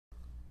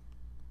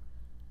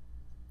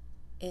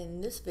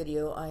In this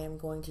video, I am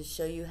going to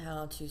show you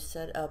how to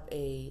set up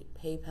a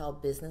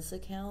PayPal business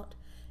account.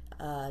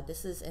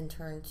 This is in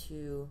turn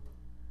to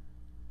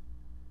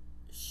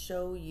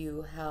show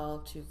you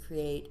how to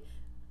create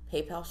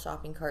PayPal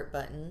shopping cart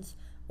buttons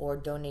or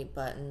donate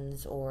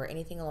buttons or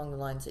anything along the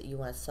lines that you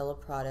want to sell a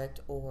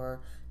product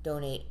or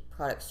donate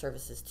product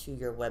services to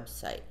your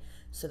website.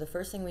 So the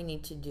first thing we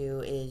need to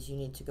do is you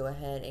need to go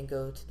ahead and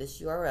go to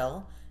this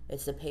URL.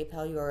 It's the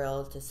PayPal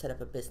URL to set up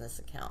a business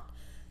account.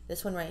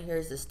 This one right here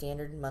is the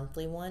standard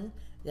monthly one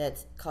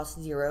that costs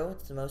 $0.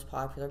 It's the most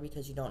popular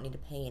because you don't need to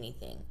pay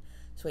anything.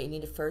 So what you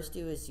need to first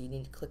do is you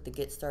need to click the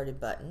Get Started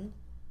button.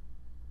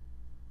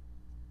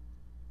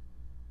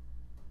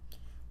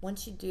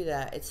 Once you do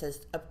that, it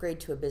says upgrade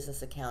to a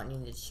business account and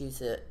you need to choose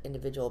an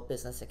individual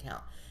business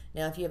account.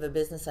 Now if you have a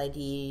business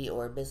ID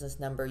or a business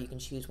number, you can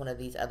choose one of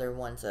these other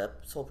ones, a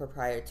sole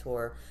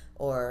proprietor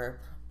or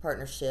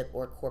partnership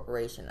or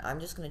corporation. I'm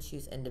just going to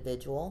choose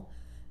individual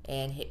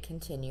and hit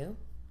continue.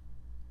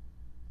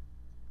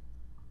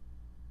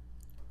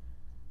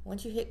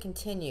 Once you hit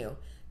continue,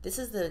 this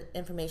is the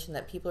information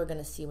that people are going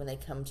to see when they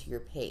come to your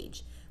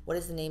page. What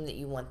is the name that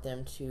you want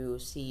them to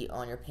see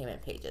on your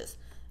payment pages?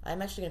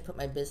 I'm actually going to put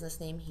my business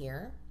name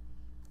here.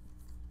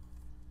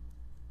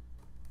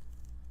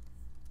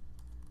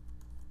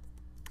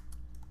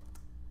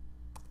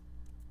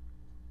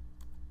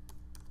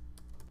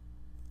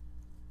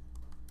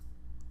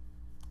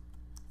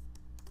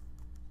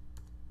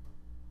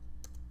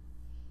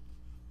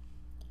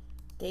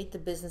 Date the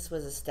business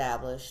was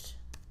established.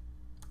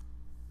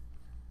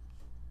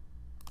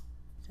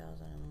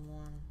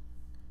 2001.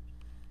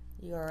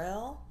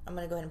 URL. I'm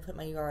going to go ahead and put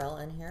my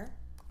URL in here.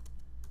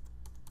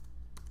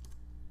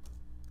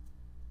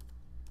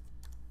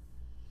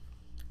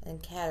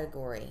 And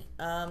category.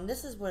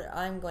 This is what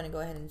I'm going to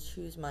go ahead and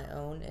choose my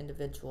own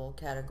individual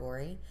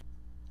category.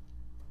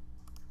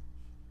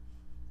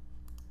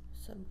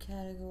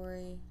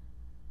 Subcategory.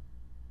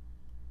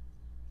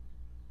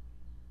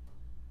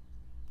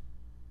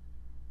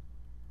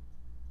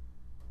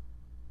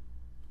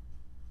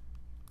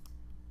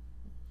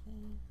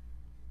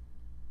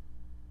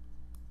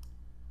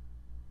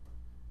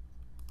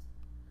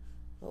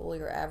 What will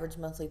your average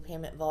monthly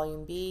payment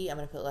volume be? I'm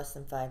going to put less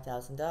than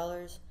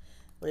 $5,000.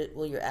 What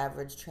will your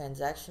average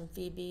transaction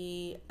fee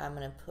be? I'm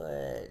going to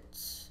put,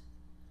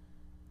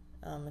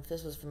 if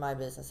this was for my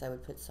business, I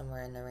would put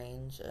somewhere in the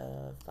range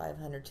of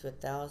 $500 to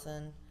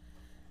 $1,000.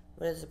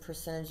 What is the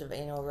percentage of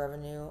annual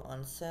revenue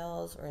on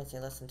sales? We're going to say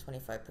less than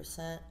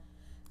 25%.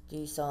 Do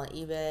you sell on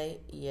eBay?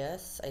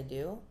 Yes, I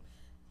do.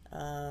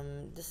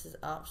 This is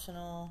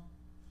optional,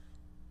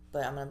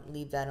 but I'm going to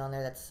leave that on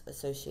there. That's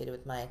associated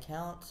with my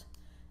account.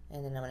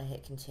 And then I'm going to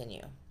hit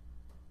continue.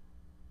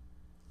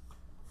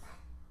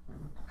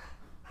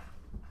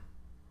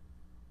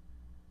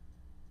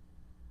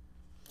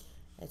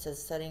 It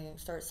says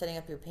start setting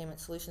up your payment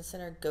solution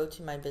center. Go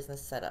to my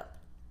business setup.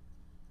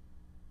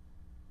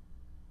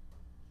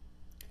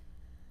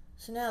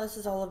 So now this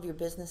is all of your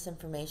business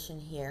information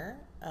here.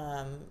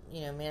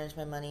 Manage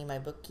my money, my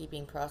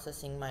bookkeeping,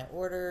 processing my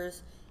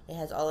orders. It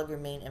has all of your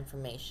main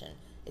information.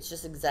 It's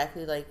just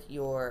exactly like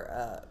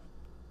your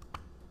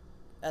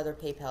other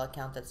PayPal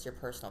account. That's your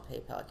personal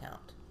PayPal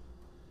account.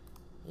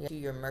 You do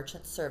your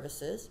merchant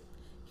services.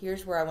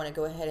 Here's where I want to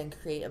go ahead and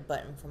create a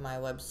button for my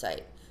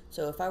website.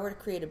 So if I were to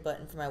create a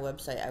button for my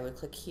website, I would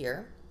click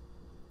here.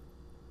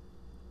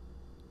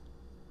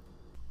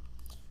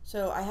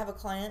 So I have a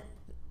client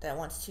that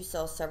wants to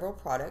sell several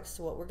products.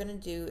 So what we're going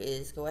to do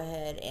is go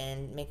ahead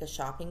and make a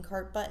shopping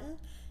cart button,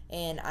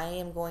 and I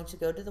am going to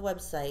go to the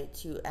website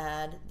to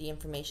add the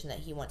information that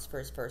he wants for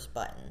his first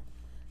button.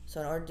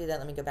 So in order to do that,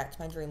 let me go back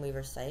to my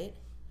Dreamweaver site.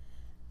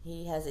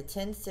 He has a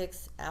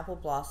 10-6 apple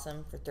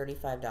blossom for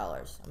 $35.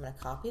 I'm going to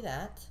copy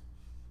that.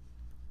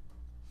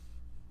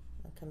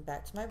 I'll come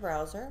back to my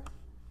browser.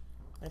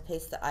 I'm going to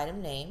paste the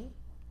item name.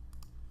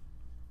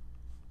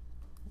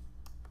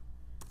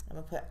 I'm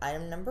going to put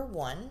item number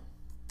 1,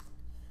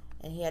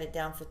 and he had it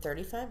down for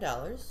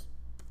 $35.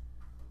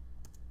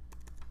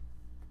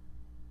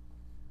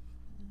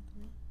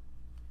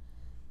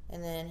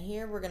 And then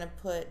here we're going to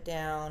put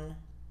down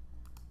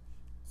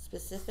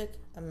specific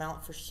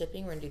amount for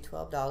shipping. We're going to do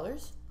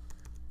 $12.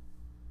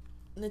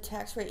 And the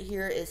tax rate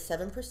here is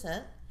 7%,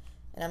 and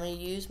I'm going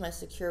to use my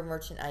secure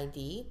merchant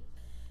ID.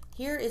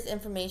 Here is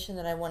information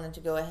that I wanted to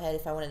go ahead,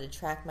 if I wanted to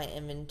track my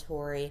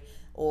inventory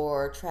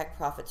or track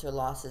profits or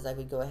losses, I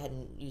would go ahead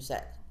and use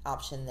that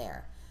option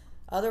there.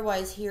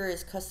 Otherwise, here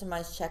is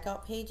customized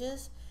checkout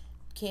pages.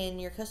 Can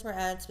your customer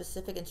add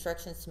specific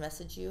instructions to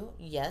message you?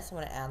 Yes, I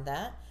want to add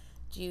that.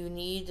 Do you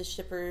need the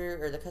shipper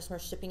or the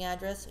customer's shipping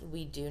address?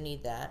 We do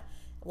need that.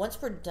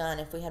 Once we're done,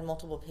 if we had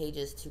multiple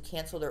pages to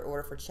cancel their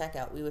order for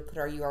checkout, we would put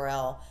our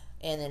URL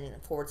and then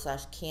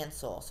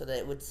 /cancel so that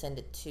it would send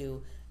it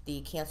to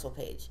the cancel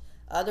page.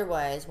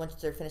 Otherwise, once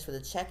they're finished with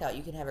the checkout,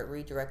 you can have it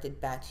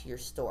redirected back to your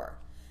store.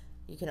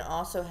 You can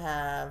also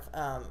have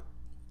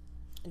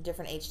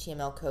different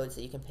HTML codes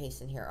that you can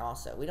paste in here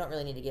also. We don't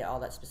really need to get all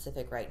that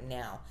specific right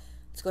now.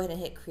 Let's go ahead and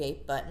hit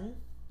create button.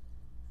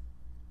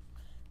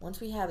 Once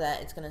we have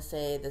that, it's going to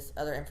say this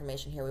other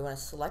information here. We want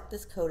to select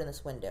this code in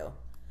this window.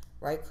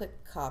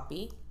 Right-click,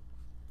 copy,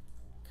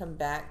 come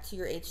back to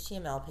your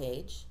HTML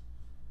page,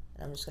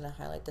 and I'm just going to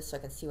highlight this so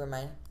I can see where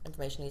my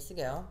information needs to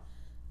go.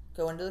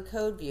 Go into the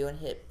code view and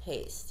hit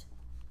paste.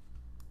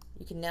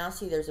 You can now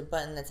see there's a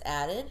button that's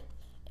added,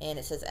 and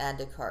it says add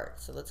to cart.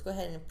 So let's go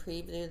ahead and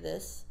preview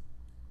this.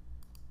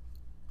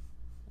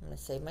 I'm going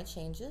to save my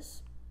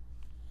changes.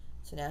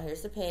 So now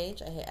here's the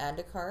page. I hit add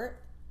to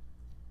cart,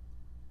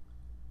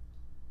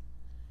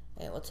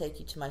 and it will take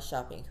you to my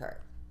shopping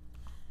cart.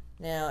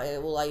 Now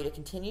it will allow you to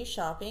continue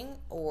shopping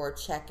or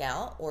check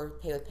out or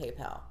pay with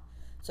PayPal.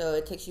 So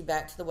it takes you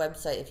back to the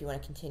website if you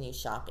want to continue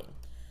shopping.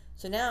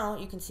 So now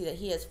you can see that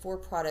he has 4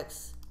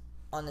 products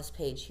on this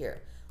page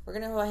here. We're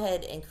going to go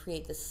ahead and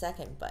create the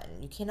second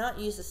button. You cannot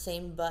use the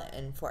same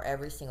button for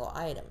every single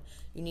item.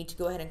 You need to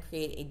go ahead and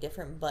create a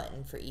different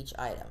button for each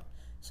item.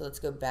 So let's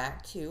go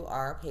back to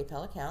our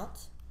PayPal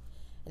account.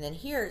 And then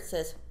here it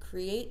says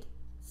create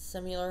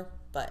similar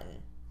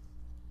button,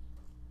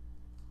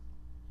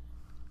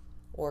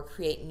 or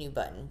create new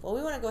button. Well,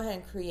 we want to go ahead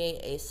and create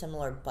a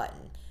similar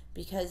button,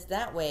 because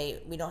that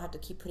way we don't have to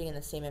keep putting in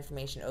the same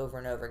information over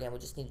and over again. We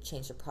just need to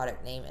change the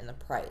product name and the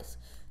price.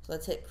 So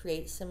let's hit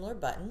create similar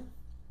button.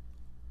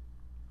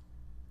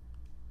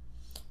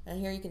 And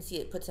here you can see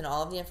it puts in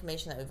all of the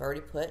information that we've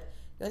already put.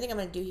 The only thing I'm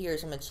going to do here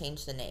is I'm going to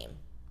change the name.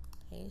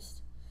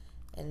 Paste.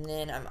 And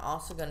then I'm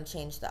also going to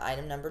change the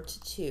item number to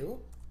 2,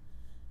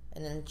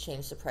 and then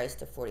change the price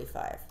to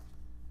 $45.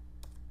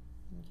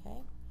 Okay.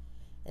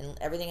 And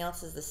everything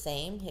else is the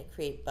same. Hit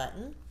create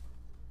button.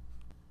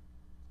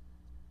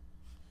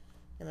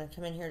 I'm going to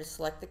come in here to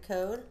select the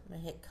code. I'm going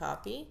to hit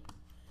copy.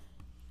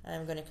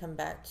 I'm going to come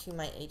back to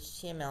my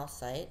HTML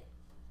site.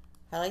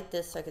 Highlight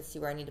this so I can see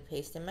where I need to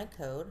paste in my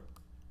code.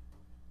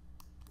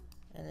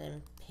 And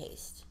then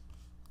paste.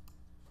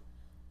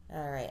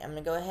 Alright, I'm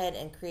going to go ahead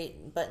and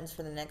create buttons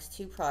for the next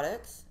 2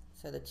 products.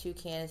 So the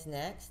toucan is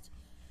next.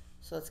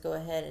 So let's go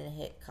ahead and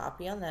hit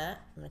copy on that.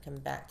 I'm going to come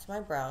back to my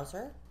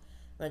browser.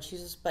 I'm going to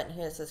choose this button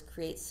here that says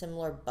create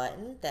similar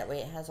button. That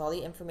way it has all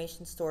the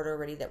information stored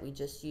already that we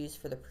just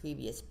used for the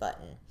previous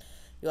button.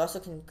 You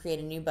also can create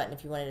a new button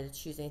if you wanted to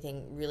choose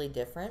anything really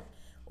different,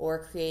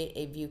 or create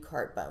a view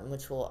cart button,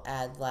 which will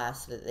add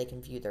last so that they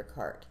can view their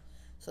cart.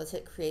 So let's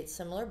hit create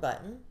similar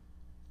button.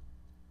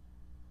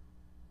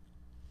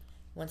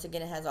 Once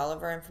again, it has all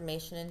of our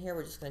information in here.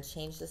 We're just going to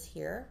change this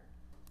here.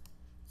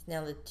 So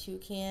now the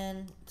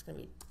toucan, it's going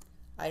to be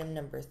item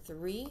number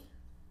 3,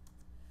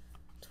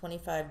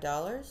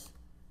 $25.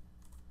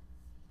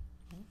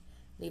 Okay.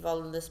 Leave all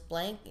of this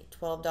blank,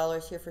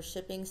 $12 here for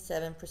shipping,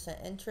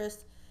 7%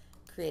 interest,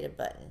 create a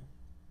button.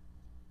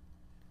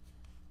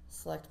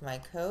 Select my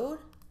code,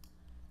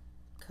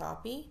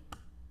 copy,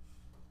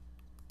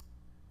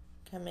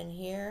 come in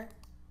here,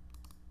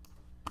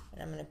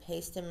 and I'm going to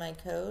paste in my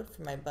code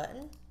for my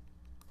button.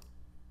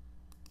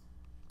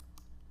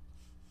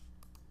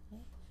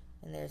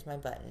 And there's my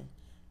button.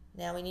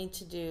 Now we need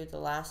to do the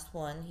last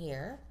one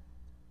here.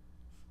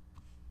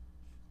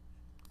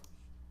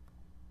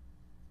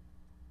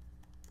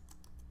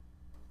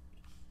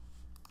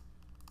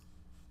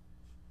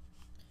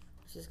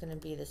 Which is going to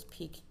be this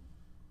peak,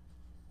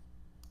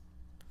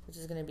 which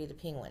is going to be the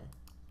penguin.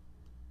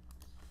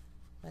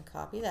 I'm going to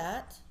copy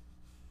that.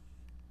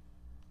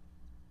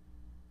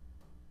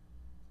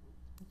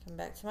 Come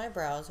back to my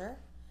browser,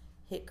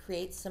 hit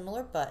create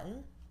similar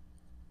button.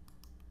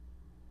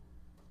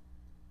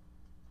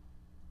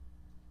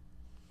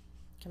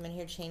 Come in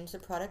here, change the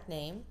product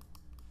name.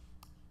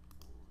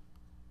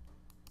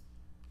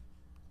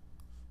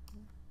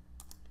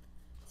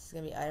 This is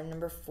going to be item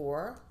number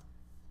 4.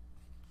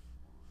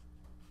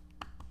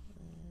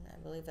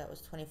 I believe that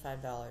was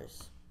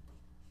 $25.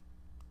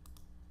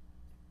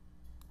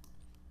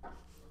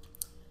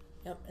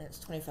 Yep, and it's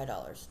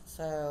 $25.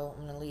 So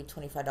I'm going to leave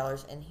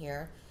 $25 in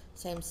here.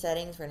 Same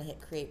settings, we're going to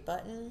hit create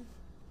button.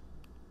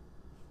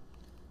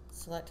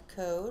 Select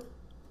code.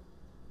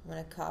 I'm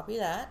going to copy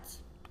that.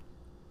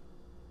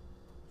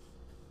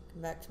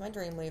 Come back to my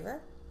Dreamweaver.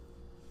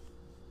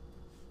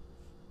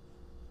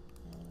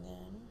 And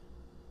then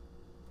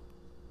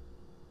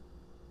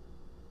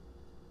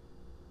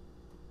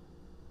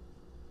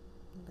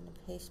I'm going to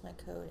paste my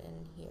code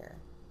in here.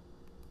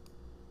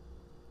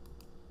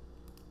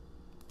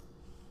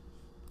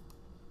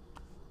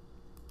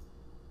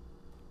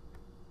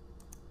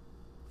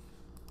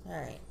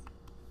 Alright,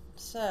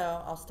 so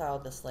I'll style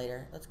this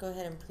later. Let's go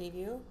ahead and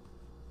preview,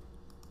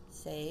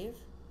 save.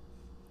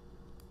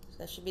 So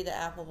that should be the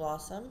apple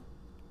blossom,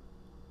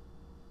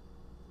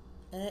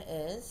 and it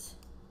is.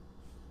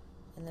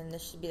 And then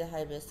this should be the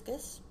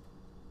hibiscus.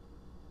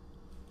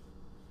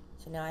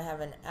 So now I have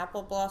an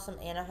apple blossom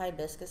and a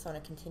hibiscus. I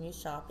want to continue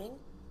shopping.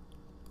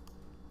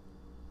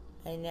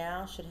 I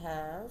now should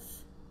have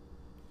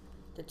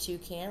the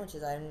toucan, which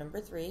is item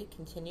number 3,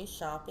 continue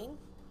shopping.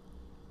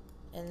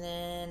 And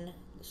then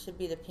it should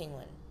be the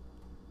penguin.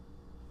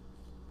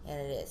 And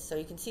it is. So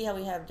you can see how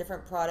we have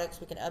different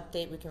products. We can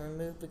update, we can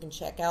remove, we can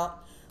check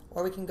out,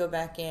 or we can go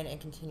back in and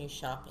continue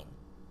shopping.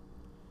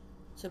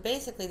 So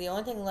basically the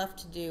only thing left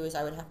to do is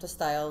I would have to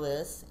style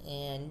this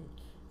and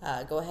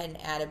go ahead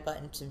and add a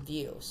button to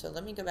view. So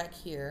let me go back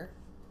here,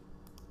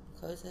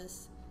 close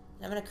this,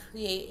 and I'm going to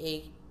create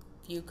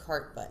a view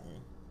cart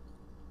button.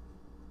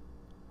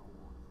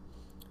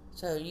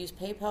 So use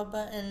PayPal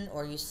button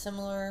or use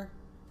smaller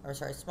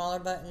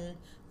button,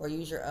 or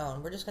use your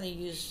own. We're just going to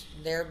use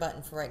their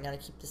button for right now to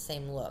keep the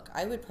same look.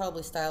 I would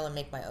probably style and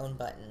make my own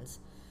buttons.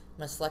 I'm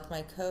going to select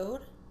my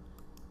code,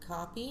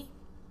 copy,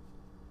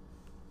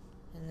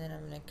 and then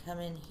I'm going to come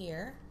in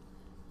here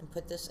and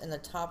put this in the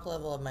top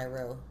level of my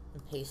row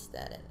and paste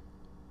that in.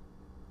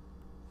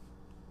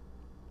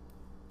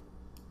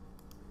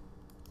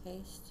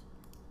 Paste.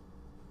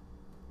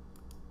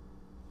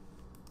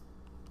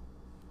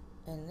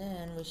 And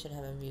then we should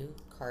have a view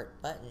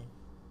cart button.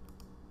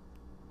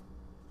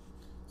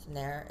 So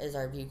there is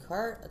our view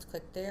cart. Let's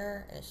click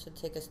there and it should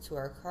take us to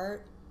our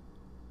cart.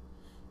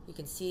 You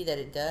can see that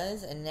it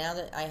does, and now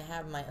that I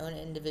have my own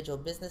individual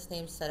business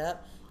name set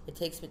up, it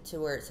takes me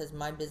to where it says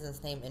my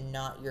business name and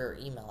not your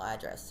email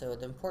address. So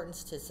the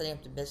importance to setting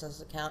up the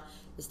business account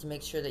is to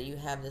make sure that you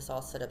have this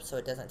all set up so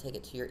it doesn't take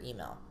it to your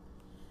email.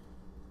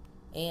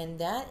 And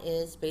that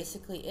is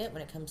basically it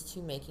when it comes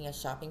to making a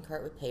shopping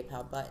cart with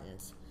PayPal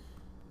buttons.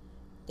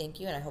 Thank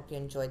you, and I hope you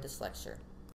enjoyed this lecture.